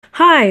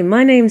Hi,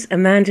 my name's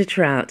Amanda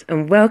Trout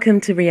and welcome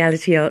to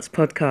Reality Arts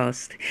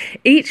Podcast.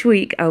 Each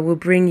week I will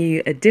bring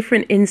you a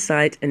different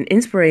insight and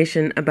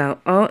inspiration about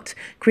art,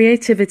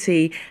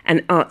 creativity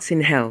and arts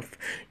in health.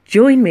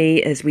 Join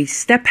me as we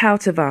step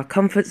out of our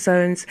comfort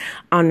zones,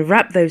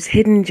 unwrap those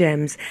hidden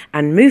gems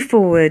and move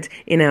forward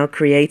in our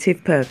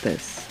creative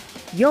purpose.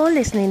 You're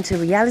listening to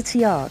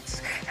Reality Arts,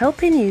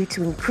 helping you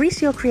to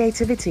increase your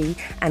creativity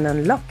and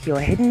unlock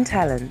your hidden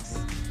talents.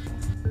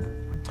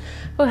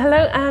 Well,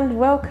 hello and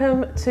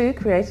welcome to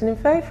Creating in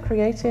Faith,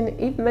 creating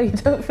even though you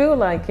don't feel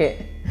like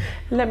it.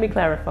 Let me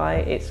clarify,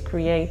 it's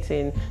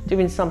creating,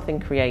 doing something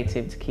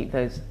creative to keep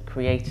those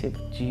creative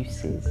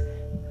juices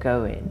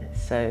going.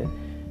 So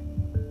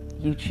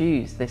you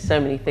choose, there's so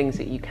many things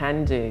that you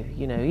can do,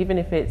 you know, even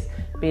if it's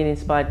being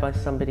inspired by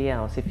somebody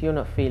else. If you're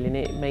not feeling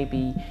it,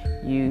 maybe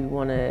you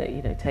want to,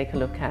 you know, take a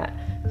look at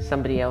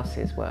somebody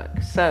else's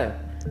work. So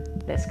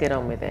let's get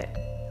on with it.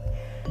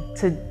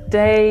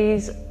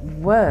 Today's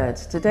word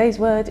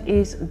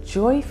is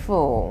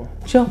joyful.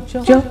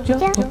 Joyful.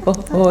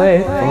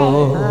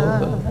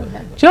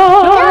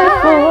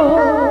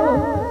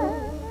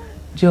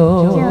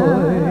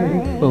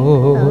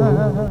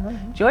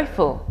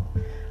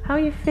 How are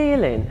you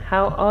feeling?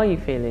 How are you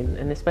feeling?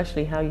 And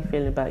especially how are you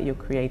feeling about your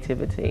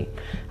creativity?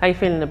 How are you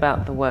feeling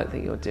about the work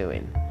that you're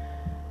doing?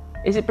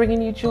 Is it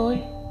bringing you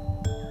joy?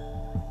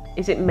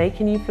 Is it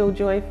making you feel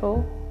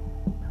joyful?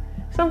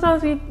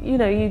 Sometimes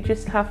you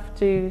just have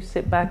to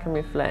sit back and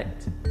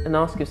reflect and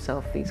ask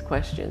yourself these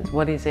questions.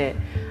 What is it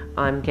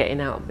I'm getting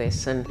out of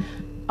this? And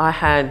I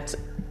had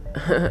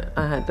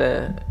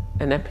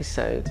an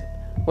episode,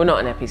 well, not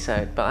an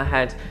episode, but I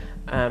had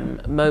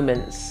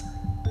moments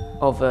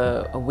of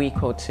a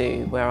week or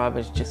two where I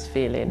was just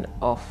feeling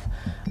off.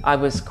 I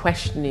was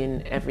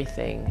questioning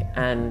everything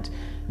and,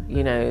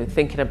 you know,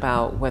 thinking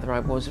about whether I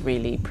was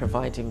really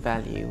providing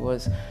value.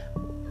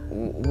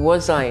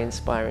 Was I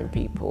inspiring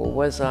people?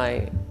 Was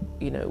there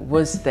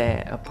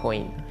a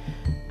point?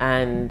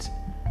 And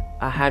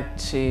I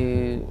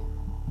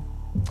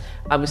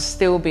was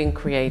still being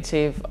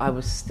creative, I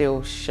was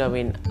still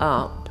showing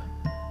up,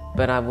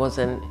 but I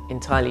wasn't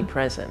entirely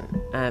present.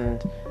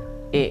 And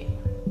it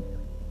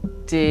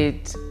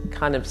did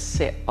kind of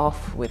sit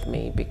off with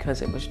me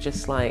because it was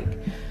just like,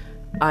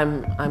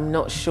 I'm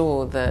not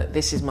sure that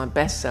this is my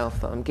best self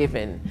that I'm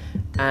giving,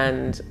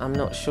 and I'm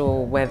not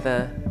sure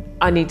whether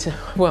I need to,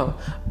 well,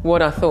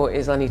 what I thought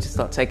is I need to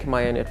start taking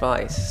my own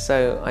advice.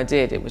 So I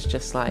did. It was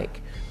just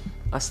like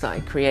I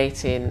started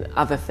creating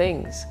other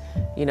things.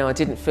 You know, I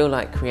didn't feel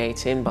like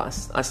creating,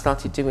 but I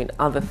started doing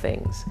other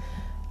things.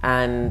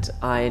 And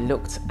I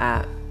looked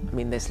at,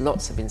 there's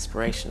lots of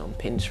inspiration on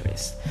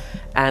Pinterest.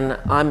 And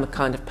I'm the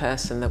kind of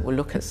person that will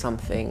look at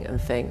something and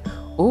think,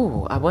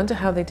 oh, I wonder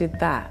how they did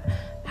that.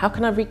 How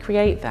can I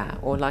recreate that?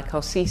 Or like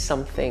I'll see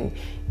something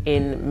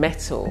in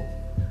metal.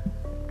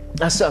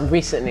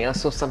 Recently I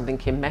saw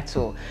something in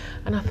metal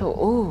and I thought,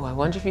 oh, I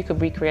wonder if you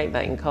could recreate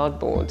that in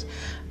cardboard.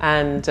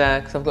 And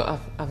because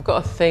I've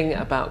got a thing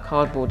about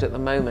cardboard at the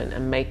moment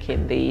and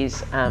making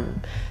these,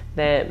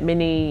 they're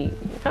mini,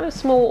 kind of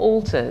small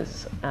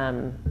altars,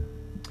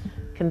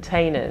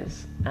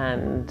 containers,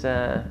 and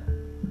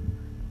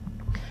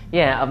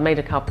I've made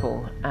a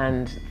couple,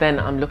 and then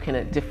I'm looking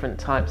at different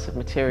types of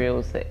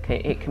materials that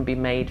it can be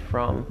made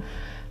from.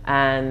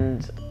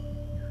 And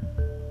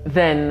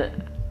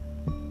then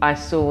I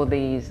saw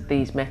these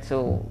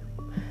metal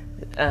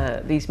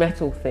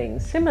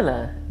things,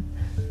 similar,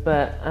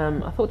 but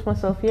I thought to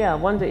myself, I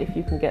wonder if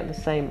you can get the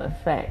same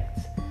effect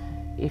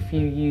if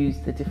you use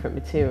the different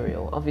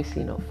material,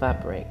 obviously not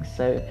fabric,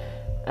 so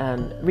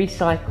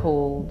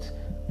recycled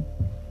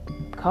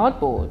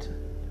cardboard.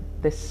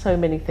 There's so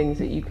many things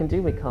that you can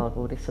do with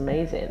cardboard, it's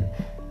amazing.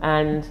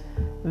 And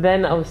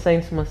then I was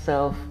saying to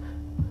myself,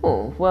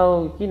 oh,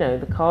 well, you know,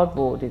 the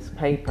cardboard is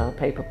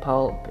paper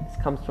pulp, it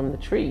comes from the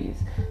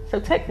trees.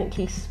 So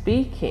technically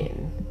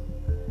speaking,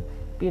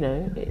 you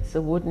know, it's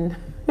a wooden...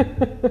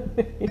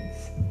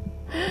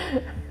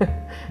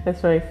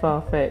 That's very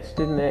far-fetched,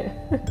 isn't it?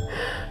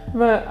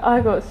 But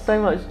I got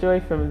so much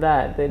joy from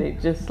that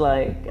it just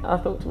like, I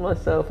thought to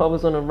myself, I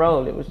was on a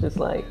roll. It was just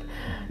like,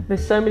 there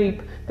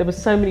were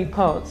so many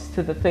parts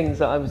to the things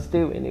that I was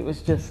doing. It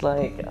was just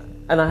like,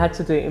 and I had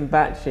to do it in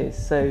batches.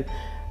 So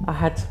I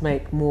had to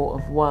make more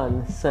of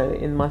one. So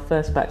in my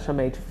first batch, I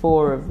made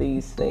 4 of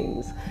these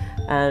things.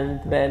 And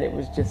then it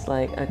was just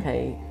like,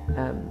 okay,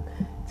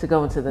 to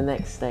go on to the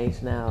next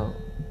stage now,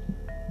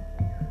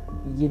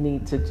 you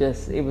need to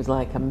it was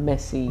like a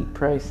messy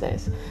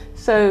process.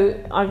 So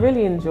I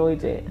really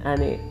enjoyed it and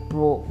it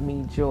brought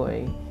me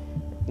joy.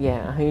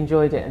 Yeah, I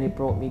enjoyed it and it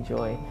brought me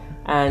joy.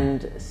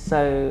 And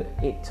so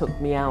it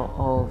took me out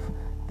of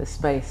the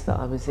space that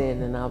I was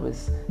in, and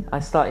I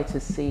started to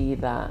see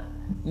that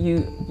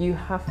you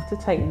have to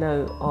take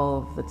note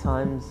of the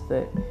times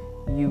that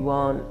you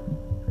aren't,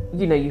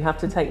 you know, you have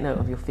to take note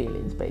of your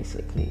feelings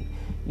basically.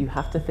 You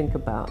have to think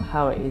about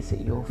how it is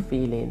that you're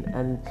feeling,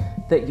 and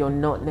that you're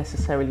not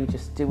necessarily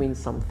just doing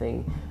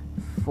something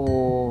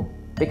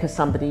because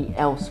somebody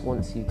else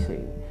wants you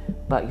to.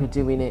 but you're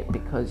doing it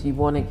because you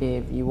want to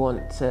give, you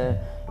want to,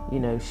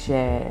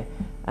 share.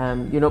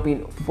 You're not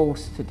being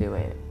forced to do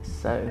it.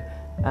 So,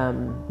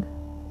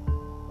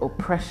 or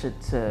pressured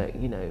to,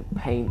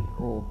 paint,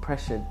 or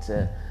pressured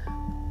to,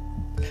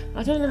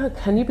 I don't know,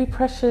 can you be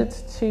pressured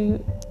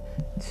to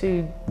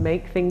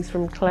make things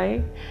from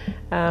clay?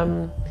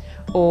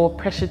 Or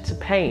pressured to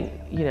paint,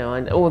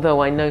 and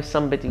although I know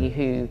somebody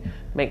who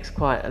makes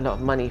quite a lot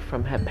of money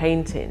from her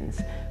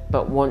paintings,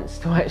 but wants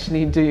to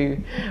actually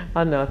do,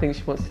 I don't know, I think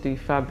she wants to do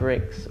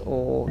fabrics,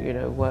 or,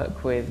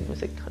 work with,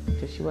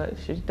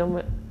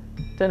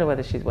 don't know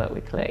whether she's worked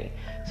with clay.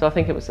 So I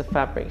think it was the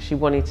fabric. She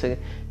wanted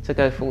to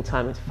go full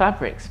time into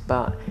fabrics,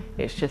 but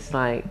it's just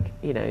like,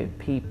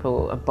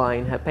 people are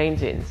buying her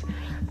paintings.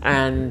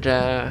 And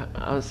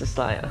I was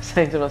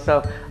saying to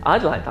myself,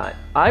 I'd like that.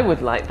 I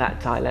would like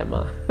that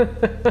dilemma.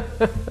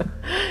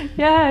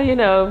 Yeah,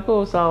 of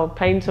course I'll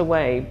paint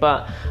away.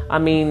 But I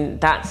mean,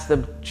 that's the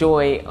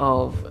joy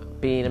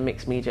of being a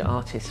mixed media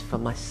artist for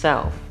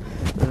myself,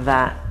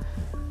 that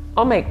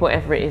I'll make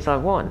whatever it is I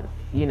want.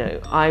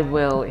 I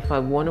will, if I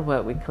want to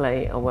work with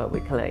clay, I'll work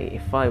with clay.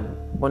 If I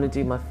want to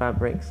do my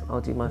fabrics,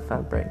 I'll do my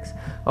fabrics.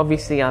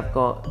 Obviously, I've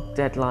got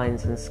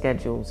deadlines and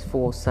schedules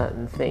for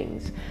certain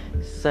things,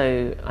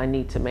 so I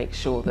need to make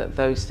sure that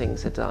those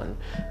things are done.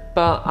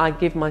 But I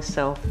give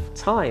myself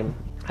time.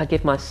 I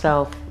give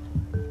myself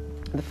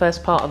the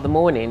first part of the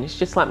morning. It's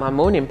just like my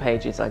morning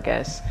pages, I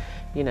guess.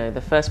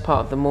 The first part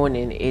of the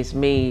morning is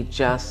me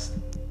just,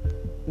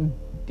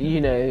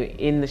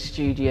 in the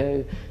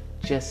studio,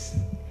 just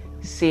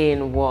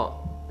seeing what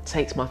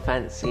takes my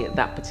fancy at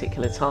that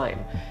particular time.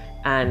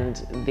 And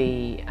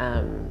the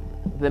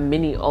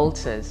mini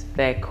altars,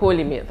 they're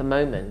calling me at the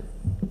moment.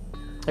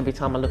 Every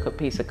time I look at a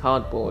piece of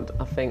cardboard,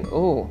 I think,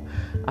 oh,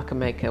 I can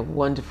make a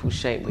wonderful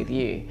shape with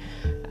you.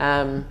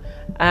 And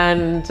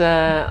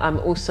I'm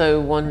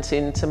also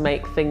wanting to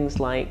make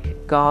things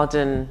like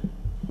garden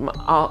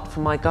art for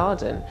my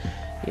garden.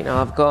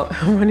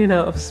 I'm running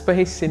out of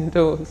space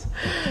indoors.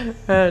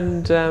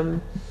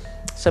 And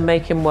so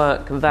making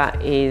work that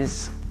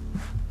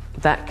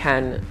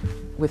can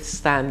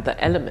withstand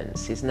the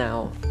elements is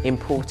now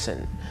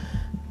important.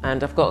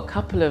 And I've got a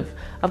couple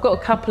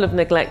of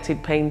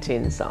neglected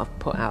paintings that I've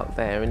put out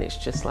there, and it's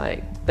just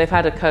like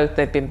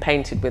they've been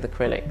painted with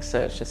acrylics, so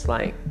it's just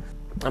like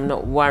I'm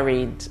not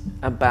worried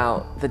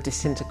about the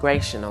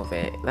disintegration of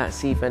it.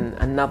 That's even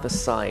another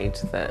side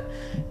that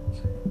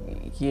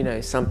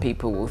some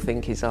people will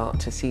think is art,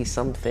 to see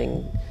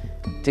something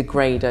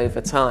degrade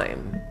over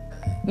time.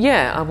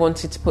 Yeah, I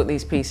wanted to put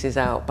these pieces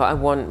out, but I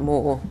want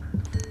more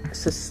not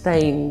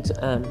sustained.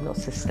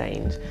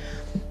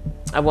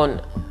 I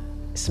want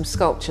some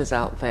sculptures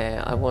out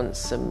there. I want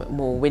some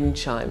more wind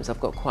chimes. I've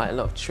got quite a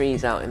lot of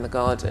trees out in the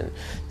garden,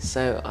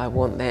 so I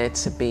want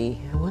to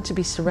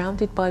be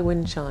surrounded by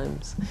wind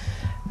chimes.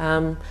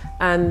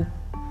 And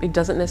it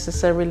doesn't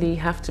necessarily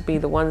have to be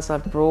the ones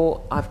I've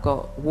brought. I've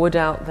got wood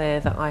out there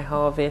that I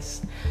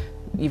harvest.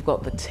 You've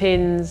got the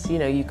tins,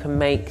 you can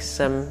make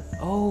some,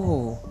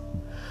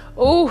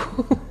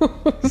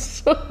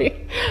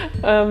 sorry.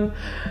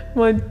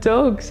 My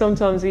dog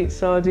sometimes eats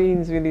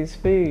sardines with his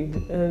food,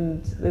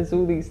 and there's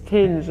all these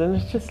tins, and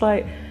it's just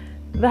like,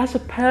 that's a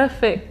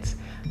perfect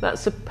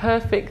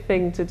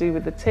thing to do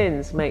with the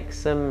tins. Make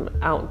some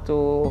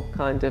outdoor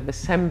kind of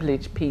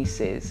assemblage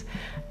pieces.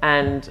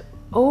 And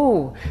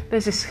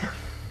there's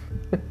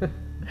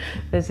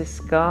this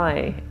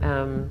guy,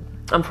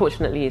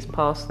 unfortunately he's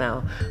passed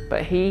now,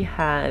 but he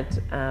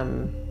had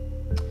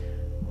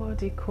what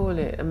do you call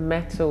it?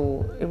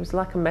 It was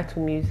like a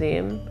metal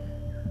museum.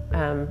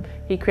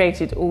 He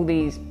created all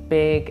these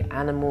big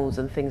animals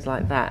and things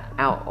like that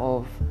out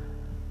of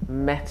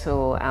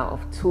metal, out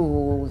of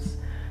tools.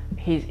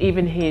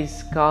 Even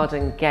his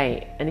garden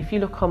gate. And if you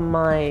look on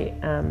my,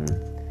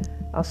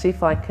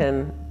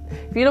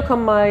 if you look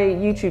on my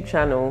YouTube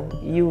channel,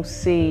 you'll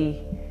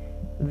see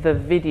the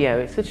video.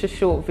 It's such a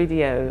short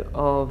video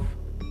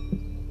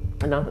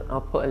and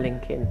I'll put a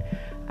link in,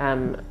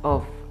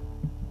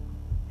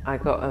 I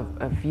got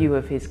a view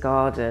of his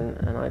garden,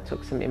 and I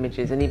took some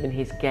images, and even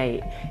his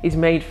gate is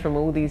made from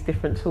all these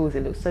different tools.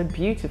 It looks so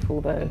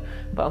beautiful though,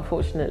 but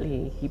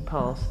unfortunately he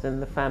passed,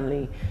 and the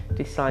family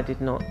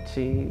decided not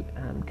to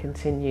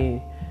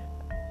continue.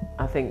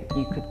 I think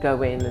you could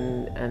go in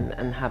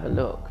and have a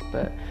look,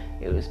 but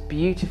it was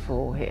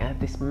beautiful. It had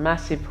this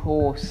massive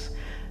horse.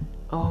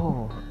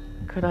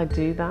 Could I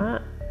do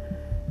that?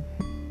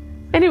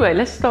 Anyway,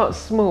 let's start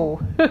small.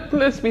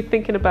 Let's be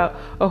thinking about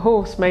a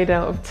horse made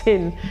out of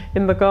tin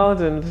in the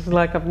garden. It's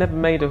like I've never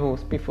made a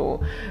horse before.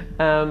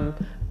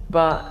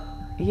 But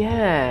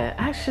yeah,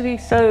 actually,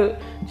 so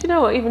do you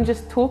know what? Even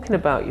just talking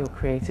about your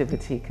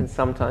creativity can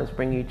sometimes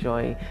bring you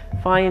joy.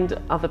 Find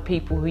other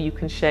people who you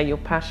can share your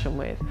passion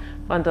with.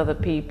 Find other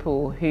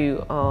people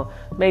who are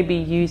maybe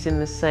using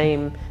the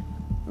same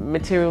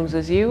materials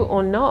as you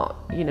or not,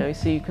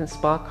 so you can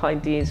spark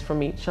ideas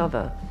from each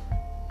other.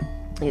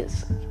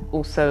 It's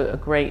also a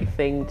great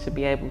thing to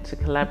be able to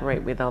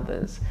collaborate with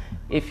others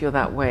if you're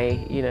that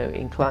way,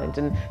 inclined.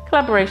 And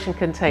collaboration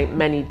can take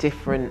many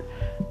different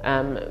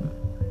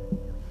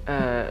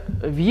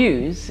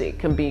views, it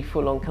can be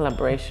full-on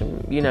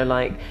collaboration. You know,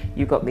 like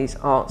you've got these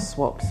art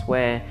swaps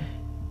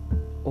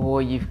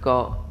or you've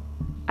got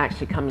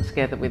actually coming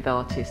together with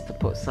artists to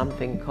put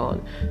something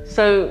on.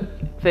 So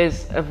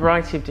there's a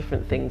variety of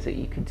different things that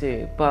you can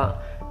do,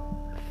 but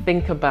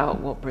think about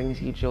what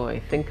brings you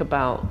joy. Think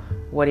about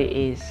what it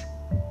is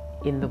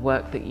in the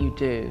work that you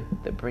do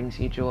that brings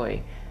you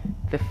joy.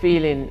 The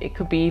feeling, it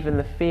could be even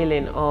the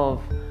feeling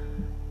of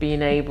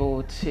being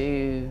able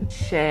to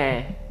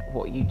share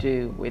what you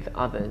do with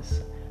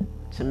others,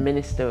 to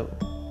minister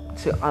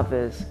to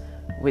others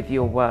with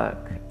your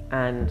work,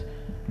 and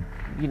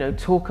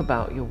talk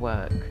about your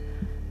work,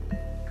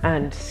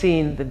 and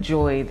seeing the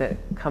joy that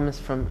comes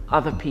from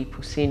other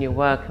people seeing your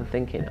work and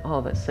thinking,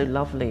 oh, that's so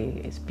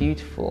lovely, it's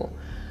beautiful.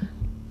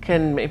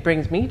 It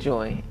brings me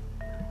joy.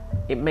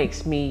 It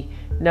makes me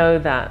know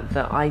that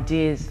the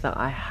ideas that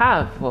I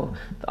have, or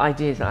the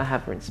ideas that I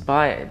have are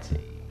inspired,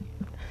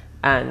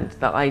 and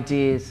the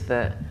ideas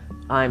that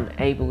I'm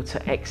able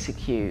to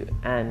execute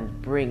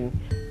and bring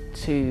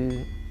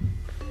to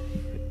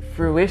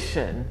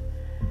fruition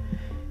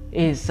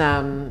is,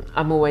 I'm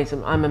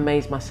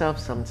amazed myself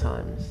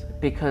sometimes,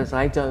 because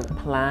I don't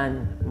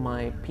plan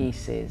my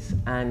pieces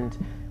and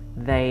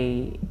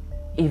they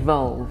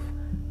evolve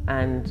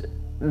and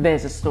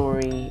there's a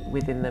story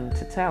within them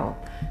to tell.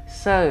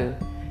 So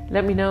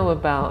let me know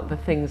about the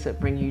things that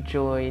bring you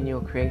joy in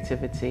your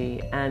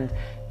creativity, and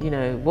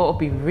what would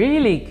be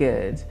really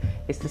good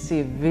is to see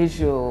a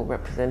visual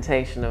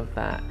representation of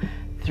that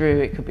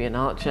through, it could be an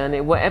art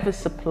journey, whatever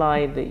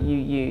supply that you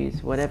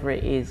use, whatever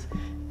it is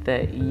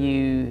that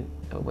you,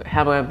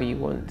 however you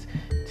want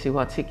to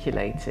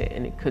articulate it,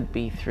 and it could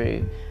be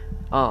through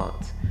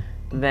art,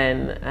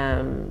 then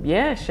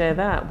share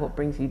that, what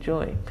brings you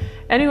joy.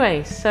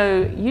 Anyway,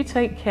 so you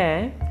take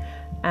care,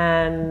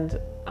 and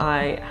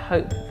I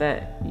hope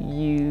that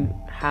you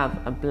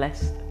have a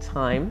blessed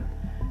time,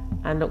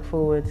 and look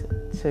forward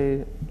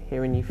to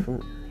hearing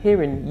from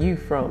you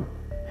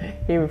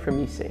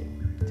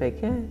soon.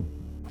 Take care.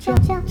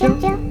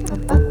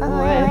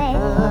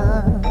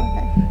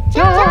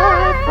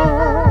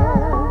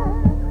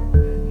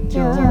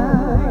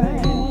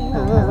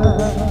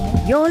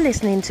 You're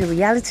listening to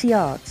Reality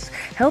Arts,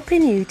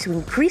 helping you to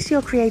increase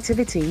your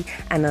creativity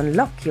and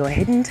unlock your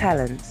hidden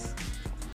talents.